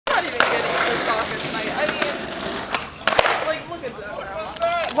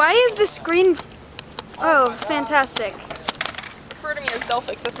Why is the screen? Oh, fantastic. Refer to me as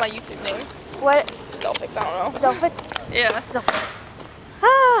Zelfix. That's my YouTube name. What? Zelfix. I don't know. Zelfix? Yeah. Zelfix.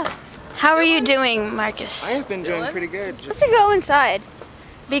 Ah. How are you doing, Marcus? I have been doing pretty good. Let's go inside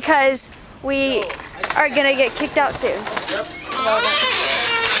because we are gonna get kicked out soon.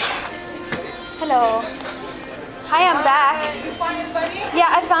 Hello. Hi, I'm back. You find anybody? Yeah,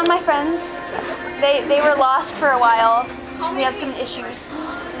 I found my friends. They were lost for a while. We had some issues.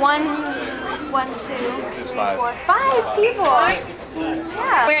 One, two, three, four, 5 people.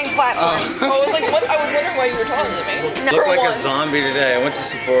 Yeah. Wearing platforms. I was like, what? I was wondering why you were taller than me. I look like a zombie today. I went to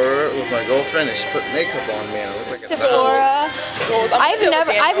Sephora with my girlfriend and she put makeup on me and I look like Sephora.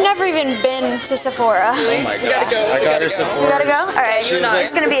 I've never even been to Sephora. Oh my gosh. I got her Sephora. You gotta go? Alright.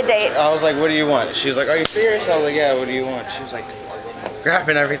 It's gonna be a date. I was like, what do you want? She was like, are you serious? I was like, yeah, what do you want? She was like,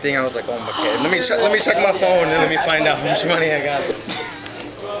 grabbing everything. I was like, oh my god. Let me check my phone and let me find out how much money I got.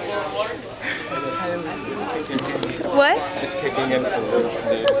 What? It's kicking in for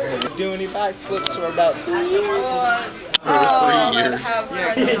the do any backflips for about 3 years. For 3 years.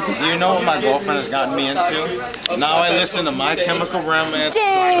 Yeah. You know what my girlfriend has gotten me into? Now I listen to My Chemical Romance.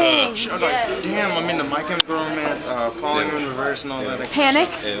 Dang! Damn, I'm into My Chemical Romance, Falling in Reverse and all that. Panic?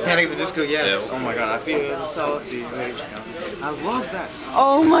 Panic at the Disco, yes. Oh my god, I feel salty. I love that song.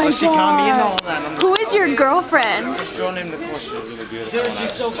 Oh my god. She got me into all that. Who is your girlfriend? This girl named Nicole, she's really beautiful. Dude,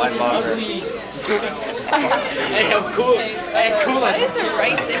 she's so fucking ugly. Hey, I'm cool. Hey, cool. Why is there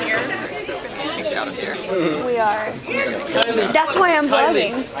rice in here? We're so gonna get kicked out of here. We are. That's why I'm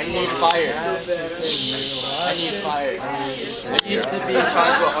vlogging. I need fire. I need fire. I used to be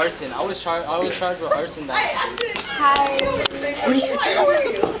charged with arson. I was charged with arson that day. Hi. What are you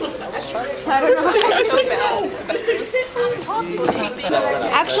doing? I don't know. I'm so mad about this.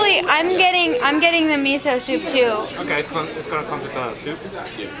 Actually, I'm getting the miso soup too. Okay, it's gonna come with the soup.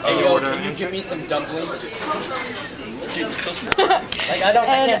 Hey, yo, can you give me some dumplings? Like I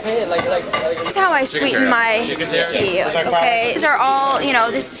can't pay it. This is how I sweeten my tea. Okay, these are all, you know,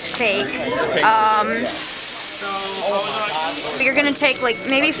 this is fake. You're gonna take like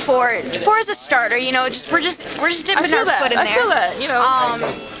maybe 4 as a starter. You know, we're just dipping our foot in there. I feel that. You know.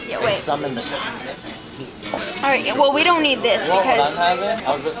 Yeah, wait. Some in the darknesses. All right. Well, we don't need this because. What I'm having? I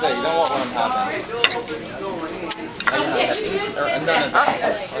was gonna say, you know what I'm having?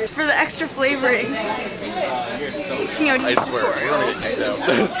 It's for the extra flavoring. You know, I swear, I only get kicked out.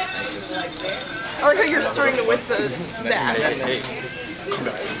 I like how you're stirring it with the that.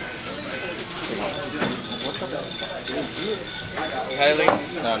 Kylie?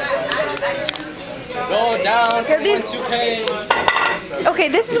 No. Go down. Here, these. 2K. Okay,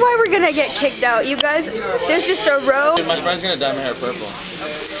 this is why we're gonna get kicked out. You guys, there's just a row. Dude, my friend's gonna dye my hair purple.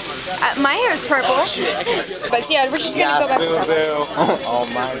 My hair's purple. But yeah, we're just gonna go back to Starbucks. Oh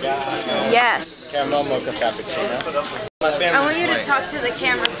my god. Yes. Caramel mocha frappuccino. I want you to talk to the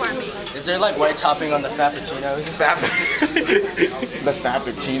camera for me. Is there like white topping on the frappuccinos? The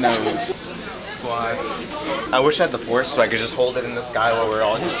frappuccinos. Squad. I wish I had the force so I could just hold it in the sky while we're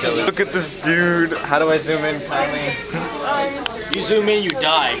all chilling. Look at this dude. How do I zoom in, Kylie? You zoom in, you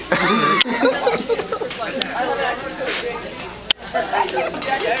die.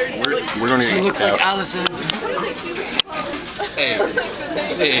 We're gonna get Looks like Allison. Hey.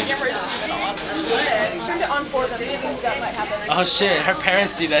 Oh shit, her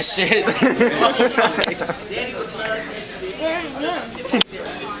parents see that shit.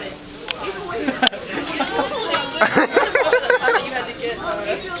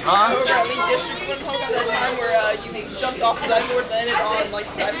 Jumped off the diveboard, landed on like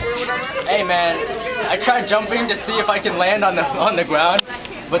the diveboard or whatever. Hey man, I tried jumping to see if I can land on the ground,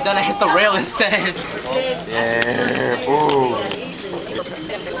 but then I hit the rail instead. Yeah. Ooh.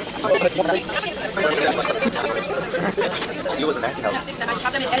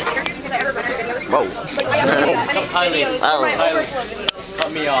 Whoa. Kylie, Oh. Kylie,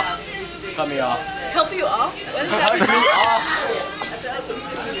 cut me off. Cut me off. Help you off? What is Cut me off.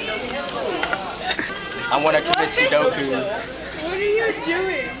 I want to commit Sudoku. What are you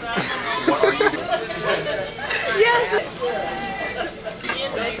doing? What are you doing? Yes!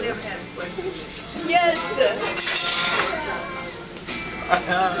 Yes!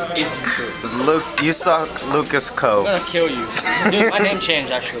 Isn't true. Luke, you suck, Lucas Co. I'm gonna kill you. Dude, my name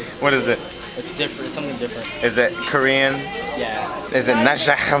changed actually. What is it? It's different. It's something different. Is it Korean? Yeah. Is it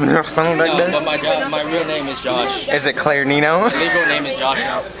Nashacham? No, but my real name is Josh. Is it Claire Nino? My legal name is Josh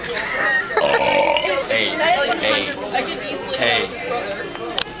now. Hey.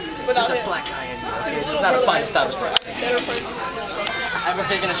 There's a black guy in here. It's not a fine establishment. I haven't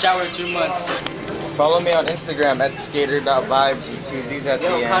taken a shower in 2 months. Follow me on Instagram at skater.vibes with 2 Z's at the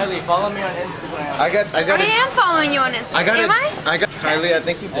Yo, end. Kylie, follow me on Instagram. I got I am following you on Instagram. Am I? Kylie, I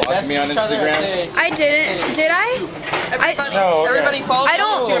think you blocked me on Instagram. I didn't. Did I? Everybody follow me.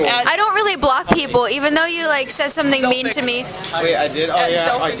 I don't really block people, even though you like said something mean to me. Wait, I did? Oh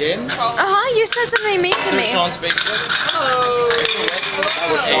yeah, I did? You said something mean to me. Sean's Facebook?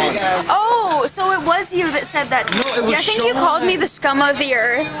 Oh, so it was you that said that to me. it was I think you called me the scum of the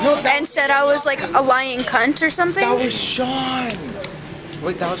earth and said I was like a lying cunt or something. That was Sean.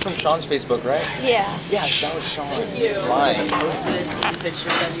 Wait, that was from Sean's Facebook, right? Yeah. Yes, that was Sean. He's lying. Posted the picture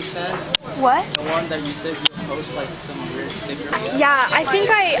that you sent. What? The one that you said you post like some weird sticker. Yeah, I think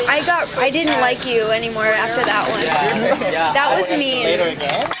I didn't like you anymore after that one. Yeah. That was mean.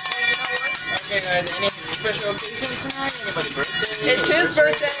 Okay, guys, any special occasion tonight? Anybody's birthday? It's his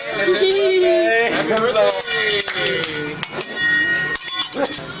birthday. Happy birthday!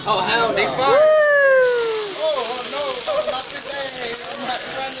 Oh, hell, they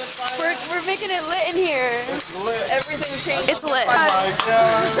We're making it lit in here. Everything changed. It's lit. Oh my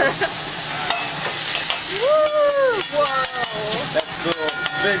god. Whoa. That's cool.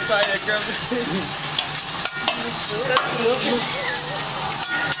 Big firecracker.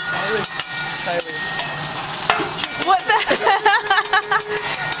 What the?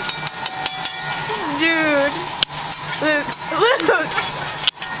 Dude. Luke.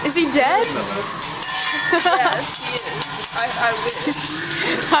 Is he dead? Yes, he is. I wish.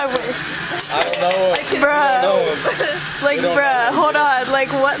 I wish. I don't know. Bruh. Like, bruh, hold on. Like,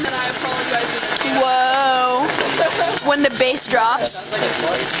 what? And I apologize. Whoa. When the bass drops. And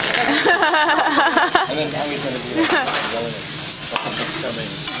then now he's gonna be like, yelling at something's coming.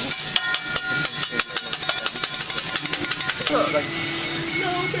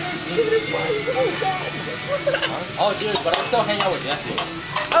 Oh, dude, but I still hang out with Jesse.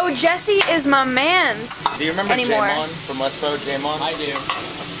 Oh, Jesse is my man's. Do you remember Anymore. Jamon from Westboro? Jamon? I do.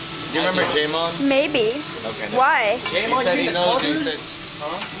 Do you remember Jamon? Maybe. Okay. No. Why? He said he knows. He said,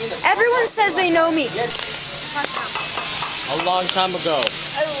 Everyone says they know me. A long time ago.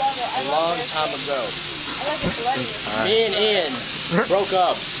 I love it. A long time ago. I Me and Ian broke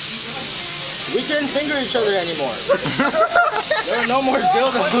up. We couldn't finger each other anymore. There were no more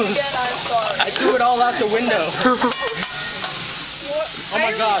dildos. Again, I'm sorry. I threw it all out the window. Oh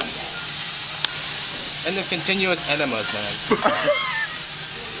my god. And the continuous enemas, man.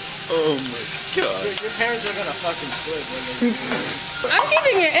 oh my god. Your parents are gonna fucking split when they I'm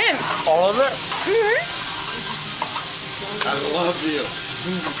keeping it in. All of it? I love you.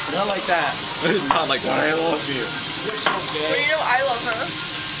 Not like that. Not like that. I love you. You're so gay. But you know I love her.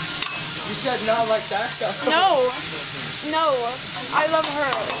 You said not like that. No. No. I love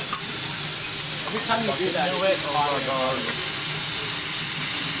her. Every time you do that, oh my god.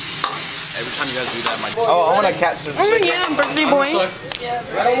 Every time you guys do that, I want to catch some shit. Yeah, birthday boy.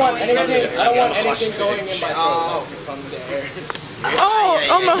 I don't want anything going in my throat from there. Oh,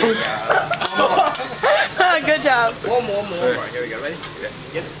 almost. Good job. One more. Here we go. Ready?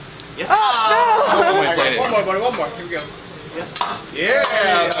 Yes. Yes. Oh, One more, buddy. One more. Here we go. Yes. Yeah.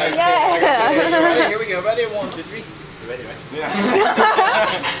 no. Yeah. Ready? Here we go. Ready? 1, 2, 3. Ready? Yeah.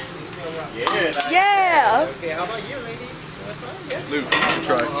 Yeah. Okay. How about you, lady? Luke,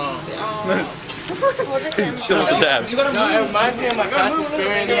 try. Chill with the dabs. No, it reminds me of my past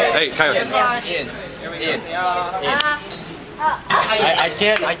experience. Hey, Kyle. In.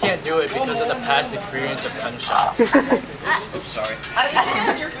 I can't do it because of the past experience of gunshots. Oops, sorry.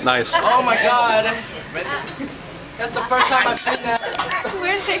 Nice. Oh my god. That's the first time I've seen that.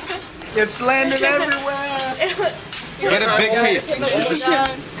 It's landing everywhere. Get a big piece.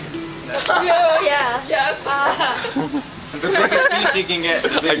 Oh, yeah. Yes. The biggest piece you can get.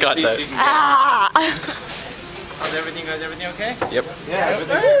 I got that. How's everything? Guys, everything okay? Yep. Yeah,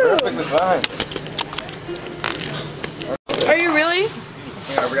 everything's perfectly fine. Are you really?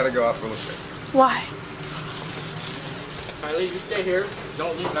 Yeah, we gotta go out for a little bit. Why? Kylie, you stay here.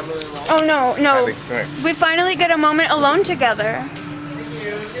 Don't leave Emily alone. Oh, no. Kylie, come here. We finally get a moment alone together.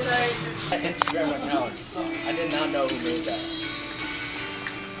 Instagram account. I did not know who made that.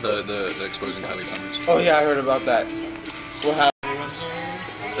 The exposing Kylie summers. Oh yeah, I heard about that. What happened?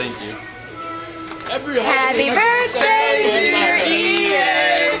 Thank you. Happy birthday, dear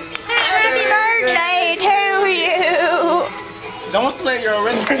Ian. Happy birthday to you. Don't slit your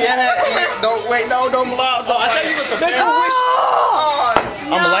wrist yet. Don't wait. No, don't blow. Don't. I thought you was the make a wish.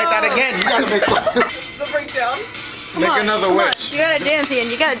 I'm gonna light that again. You gotta make. The breakdown. Make another wish. You gotta dance, Ian.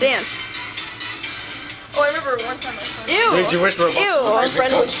 You gotta dance. Oh, I remember one time my friend. Ew. Did you wish for a Ew. My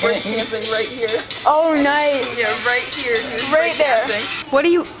friend was break dancing right here. Oh, nice. Yeah, right here. He was Right break there. dancing. What do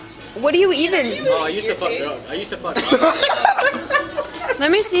you... What are you eating? Oh, I used to fuck drugs. I used to fuck drugs.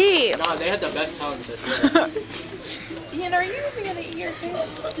 Let me see. Nah, they had the best tongues, I swear. Ian, are you even gonna eat your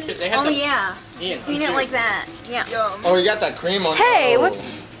food? They had Oh the, yeah. Ian, Just eat it like that. Yeah. Yum. Oh, you got that cream on. Hey, oh. what?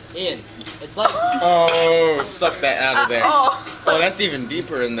 Ian, it's like... Oh, suck that out of there. Oh. Oh, that's even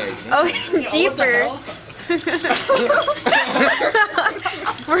deeper in there. Oh, deeper.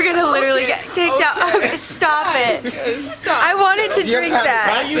 We're gonna literally get kicked out. Okay, stop it. Stop. I wanted to drink that.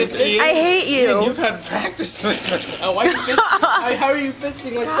 Practice, Ian. I hate Ian, you. you've had practice with it. Oh, why are you fisting? How are you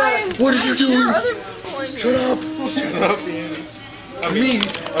fisting like that? What are you There doing? are other points. Shut up, Ian. I mean.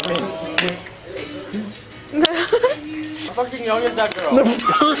 I'm fucking young as that girl.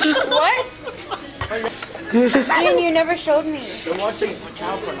 What? Ian, you never showed me. You're watching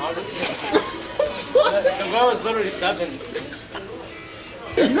child pornography. The girl is literally 7.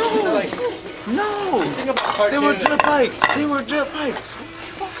 No. Like, No. think about They cartoons. were dirt bikes. They were dirt bikes.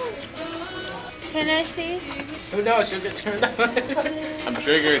 Can I see? Who knows? She'll get turned on. I'm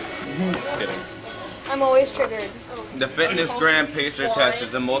triggered. I'm always triggered. The Fitness Gram Pacer Test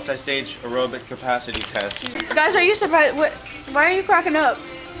is a multi-stage aerobic capacity test. Guys, are you surprised? What? Why are you cracking up?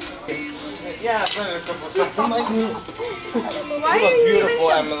 Yeah, I've done it a couple of times. I'm like, Why you are look you beautiful,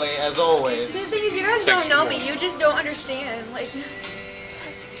 even? Emily, as always. The thing is, you guys don't know me. You just don't understand. Like,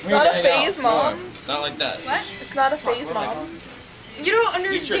 It's not a phase, Mom. Not like that. what? It's not a phase, Mom. You don't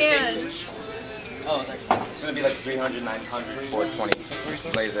Eat your cake. understand. Oh, thanks, man. It's gonna be like 300, 900, 420.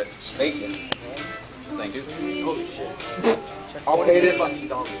 Blaze it. Bacon. Thank you. Holy shit. I'll pay this like I'm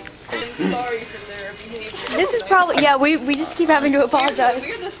sorry for their behavior. This is probably we just keep having to apologize.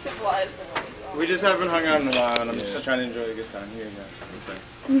 We're the civilized ones. We just haven't hung out in a while, and I'm just trying to enjoy a good time. Here you go.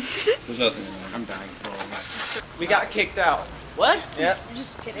 There's nothing in there. I'm dying for all that. We got kicked out. What? Yeah.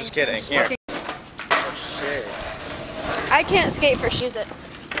 Just kidding. Just kidding. Here. Oh shit. I can't skate for shoes. It.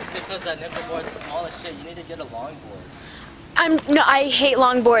 Because that nickel board's all that shit. You need to get a longboard. I hate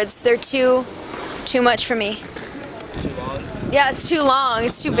longboards. They're too much for me. It's too long. Yeah, it's too long.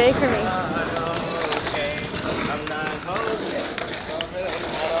 It's too big for me.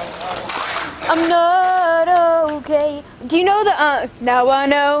 I'm not okay. Do you know the now I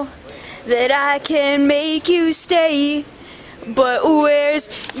know that I can make you stay. But where's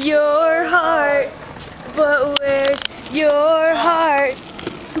your heart? But where's your heart?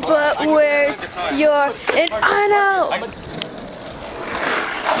 But where's your and I know.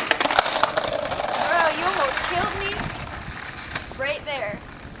 Bro, you almost killed me. Right there.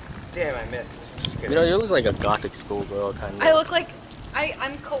 Damn, I missed. Just kidding. You know, you look like a gothic schoolgirl kind of. I look like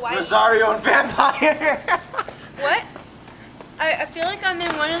I'm kawaii. Rosario and Vampire. What? I feel like I'm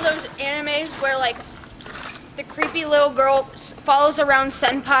in one of those animes where like the creepy little girl follows around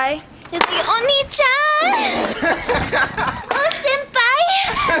senpai. It's like Oni-chan! Oh, senpai!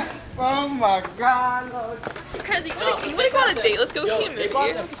 Oh my god. Kylie, you wanna go on a date? Let's go see a movie. They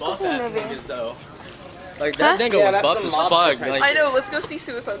bought them buff ass niggas though. Like Huh? that nigga Yeah, was that's buff some as mobsters fuck. right Like, I know, let's go see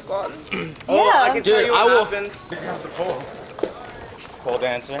Suicide Squad. Oh, I can tell Dude, you I what will- happens. Pole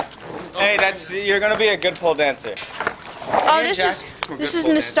dancer. Hey, you're gonna be a good pole dancer. Oh, this is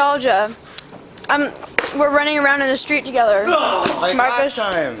nostalgia. We're running around in the street together. Like Marcus.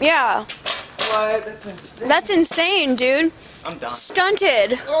 last time. Yeah. What? That's insane. That's insane, dude. I'm done.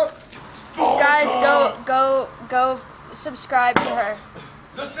 Stunted. Guys, go subscribe to her.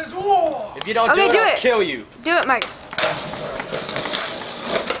 This is war. if you don't Okay, do do it, I'll it. kill you. Do it, Marcus.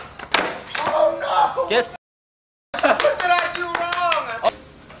 Oh no. Get. What did I do wrong?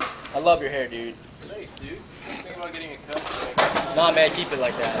 I love your hair, dude. Thanks, dude. Think about getting a cut. Nah, man, keep it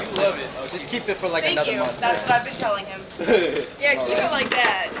like that. Love it. Just keep it for like Thank another you. month. That's what I've been telling him. Yeah, keep it like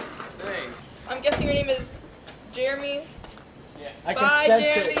that. Thanks. I'm guessing your name is Jeremy. I Bye, sense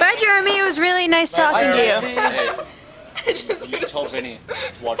Jeremy. it. Bye, Jeremy. It was really nice talking to you. Hey, Just You told Vinny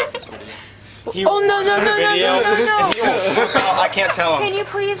watch this video. Oh no. I can't tell him. Can you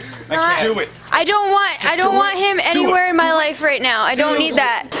please I not? can't do it. I don't want him anywhere in my life right now. I don't need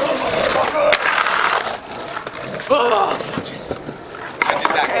that. I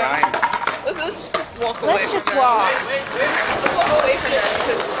did that grind. let's just walk away. Let's from just that. walk. Let's walk away from that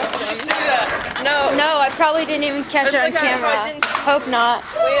because no. No, I probably didn't even catch it on It's like I camera. didn't- Hope not.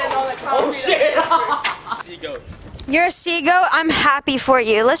 Wait, all the Oh shit! Seago. You're a seagoat. I'm happy for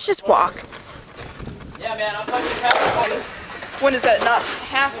you. Let's just walk. Yeah, man, I'm fucking happy. When does that not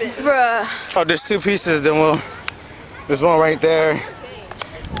happen? Bruh. Oh, there's two pieces. There's one right there,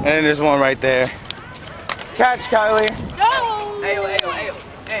 and then there's one right there. Catch, Kylie. No! Hey, you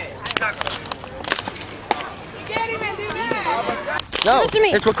can't even do that. No, Give it to me.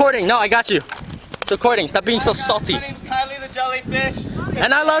 it's recording. No, I got you. It's recording. Stop being so salty. My name's Kylie The Jellyfish. Jellyfish.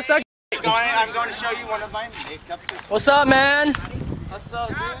 And I love sucking. I'm going to show you one of my makeup. What's up, man? What's up,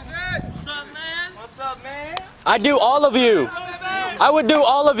 dude? What's up, man? What's up, man? I do all of you. I would do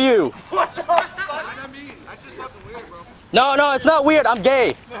all of you. No, no, it's not weird. I'm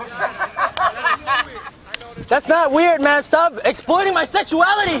gay. That's not weird, man. Stop exploiting my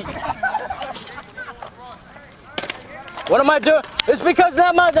sexuality. What am I doing? It's because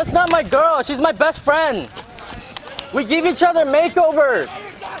that's not my girl. She's my best friend. We give each other makeovers.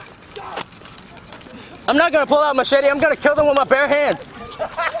 I'm not gonna pull out a machete. I'm gonna kill them with my bare hands.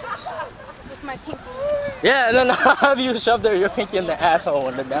 With my pinky. Yeah, and then I'll have you shove your pinky in the asshole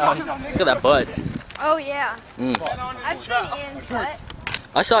when they're down. Look at that butt. Oh yeah. I've seen Ian's butt.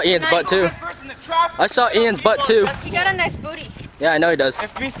 I saw Ian's butt too. I saw Ian's butt too. He got a nice booty. Yeah, I know he does.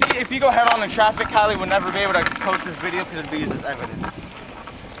 If you go head on in traffic, Kylie would never be able to post this video because it'd be used as evidence.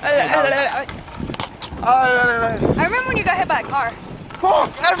 I remember when you got hit by a car.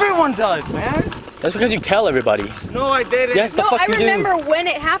 Fuck, everyone does, man. That's because you tell everybody. No, I didn't. Yes, the No, fuck I you do. remember when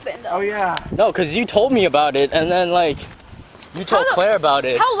it happened. Oh yeah. No, because you told me about it, and then like, you told Claire about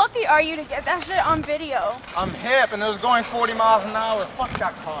it. How lucky are you to get that shit on video? I'm hip and it was going 40 miles an hour. Fuck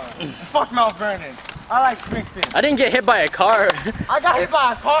that car. Fuck Mount Vernon. I like Springfield. I didn't get hit by a car. I got hit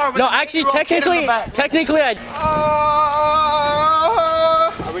by a car. No, actually, technically, I.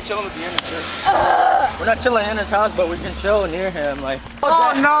 Are we chilling with the image? We're not chilling in his house, but we can chill near him. Like.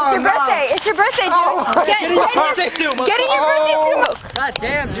 Oh no! It's your birthday. It's your birthday, dude. Get in your birthday suit. Get in your birthday suit. God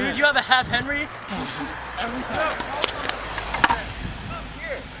damn, dude, you have a half Henry.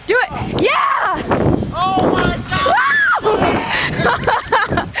 Do it. Yeah. Oh my god!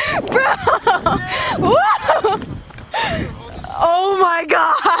 Bro! Whoa! Oh my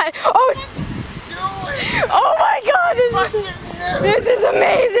god! Oh my god! This is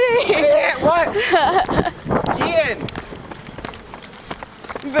amazing! What? Ian!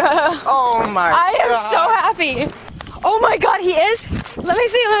 Bro! Oh my! I am so happy! Oh my god, he is! Let me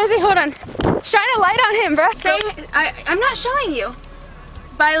see. Hold on. Shine a light on him, bro. Say, I'm not showing you.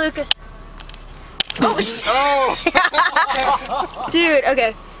 Bye, Lucas. Oh, dude,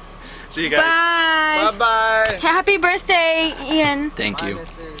 okay. See you guys. Bye. Bye-bye. Happy birthday, Ian. Thank you.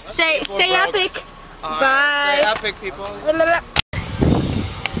 Stay epic. Bye. Stay epic, people.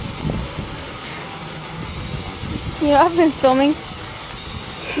 You know, I've been filming.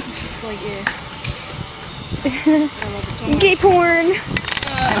 Just like, yeah. Gay porn.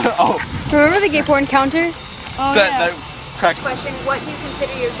 Oh. Remember the gay porn counter? That cracked. Question, what do you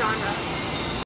consider your genre?